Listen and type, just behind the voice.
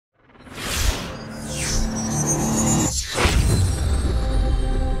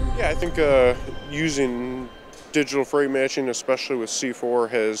think using digital freight matching, especially with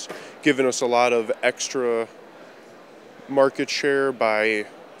C4, has given us a lot of extra market share by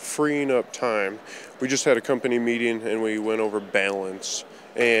freeing up time. We just had a company meeting and we went over balance,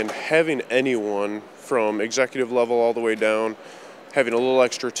 and having anyone from executive level all the way down having a little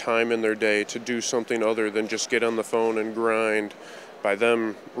extra time in their day to do something other than just get on the phone and grind, by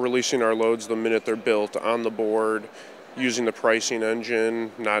them releasing our loads the minute they're built on the board, using the pricing engine,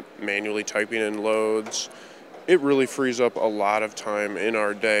 not manually typing in loads, it really frees up a lot of time in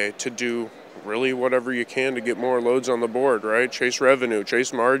our day to do really whatever you can to get more loads on the board, right? Chase revenue,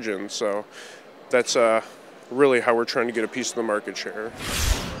 chase margin. So that's really how we're trying to get a piece of the market share.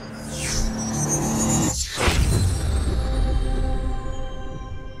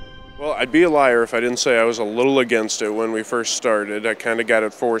 Well, I'd be a liar if I didn't say I was a little against it when we first started. I kind of got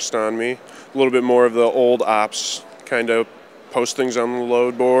it forced on me. A little bit more of the old ops, kind of post things on the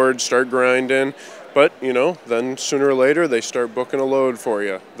load board, start grinding. But, you know, then sooner or later they start booking a load for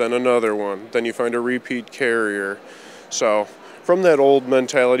you, then another one, then you find a repeat carrier. So from that old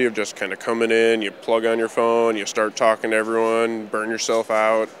mentality of just kind of coming in, you plug on your phone, you start talking to everyone, burn yourself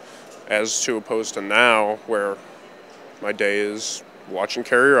out, as to opposed to now where my day is watching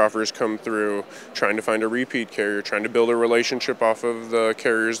carrier offers come through, trying to find a repeat carrier, trying to build a relationship off of the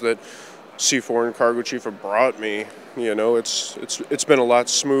carriers that C4 and Cargo Chief have brought me. You know, it's been a lot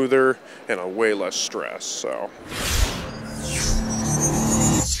smoother and a way less stress. So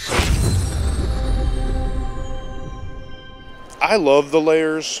I love the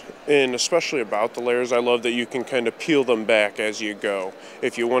layers, and especially about the layers, I love that you can kind of peel them back as you go.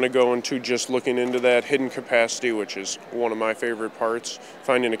 If you want to go into just looking into that hidden capacity, which is one of my favorite parts,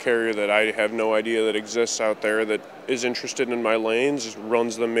 finding a carrier that I have no idea that exists out there that is interested in my lanes,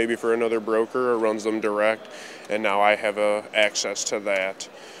 runs them maybe for another broker or runs them direct, and now I have access to that.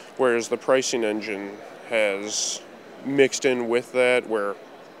 Whereas the pricing engine has mixed in with that, where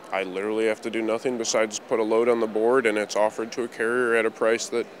I literally have to do nothing besides put a load on the board and it's offered to a carrier at a price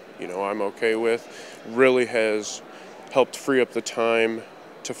that, you know, I'm okay with. Really has helped free up the time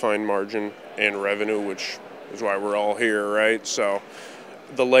to find margin and revenue, which is why we're all here, right? So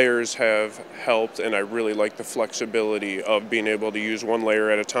the layers have helped, and I really like the flexibility of being able to use one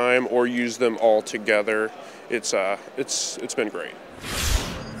layer at a time or use them all together. It's been great.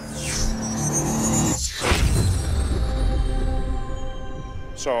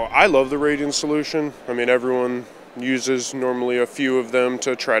 So I love the rating solution. I mean, everyone uses normally a few of them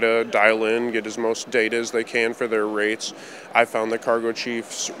to try to dial in, get as most data as they can for their rates. I found the Cargo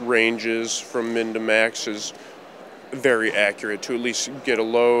Chief's ranges from min to max is very accurate to at least get a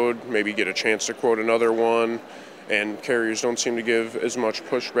load, maybe get a chance to quote another one, and carriers don't seem to give as much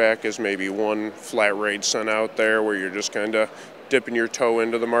pushback as maybe one flat rate sent out there where you're just kind of dipping your toe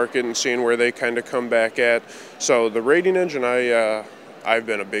into the market and seeing where they kind of come back at. So the rating engine I've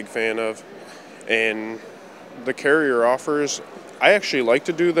been a big fan of, and the carrier offers, I actually like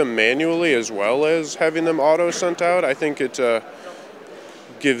to do them manually as well as having them auto sent out. I think it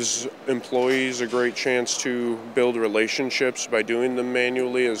gives employees a great chance to build relationships by doing them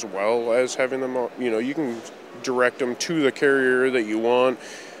manually as well as having them, you know, you can direct them to the carrier that you want,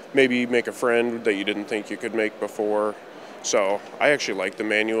 maybe make a friend that you didn't think you could make before. So I actually like the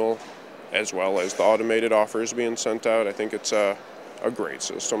manual as well as the automated offers being sent out. I think it's a great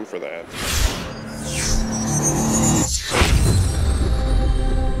system for that.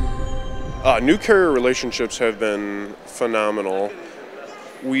 New carrier relationships have been phenomenal.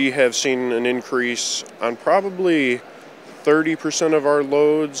 We have seen an increase on probably 30% of our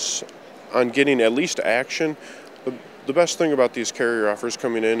loads on getting at least action. The best thing about these carrier offers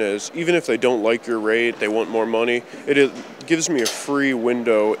coming in is even if they don't like your rate, they want more money, it gives me a free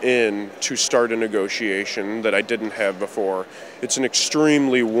window in to start a negotiation that I didn't have before. It's an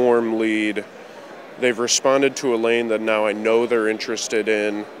extremely warm lead. They've responded to a lane that now I know they're interested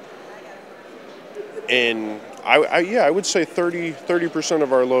in. And I would say 30%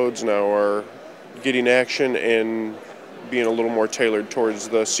 of our loads now are getting action and being a little more tailored towards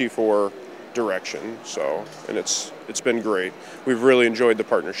the C4 direction. So, and it's been great. We've really enjoyed the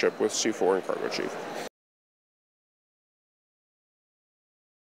partnership with C4 and Cargo Chief.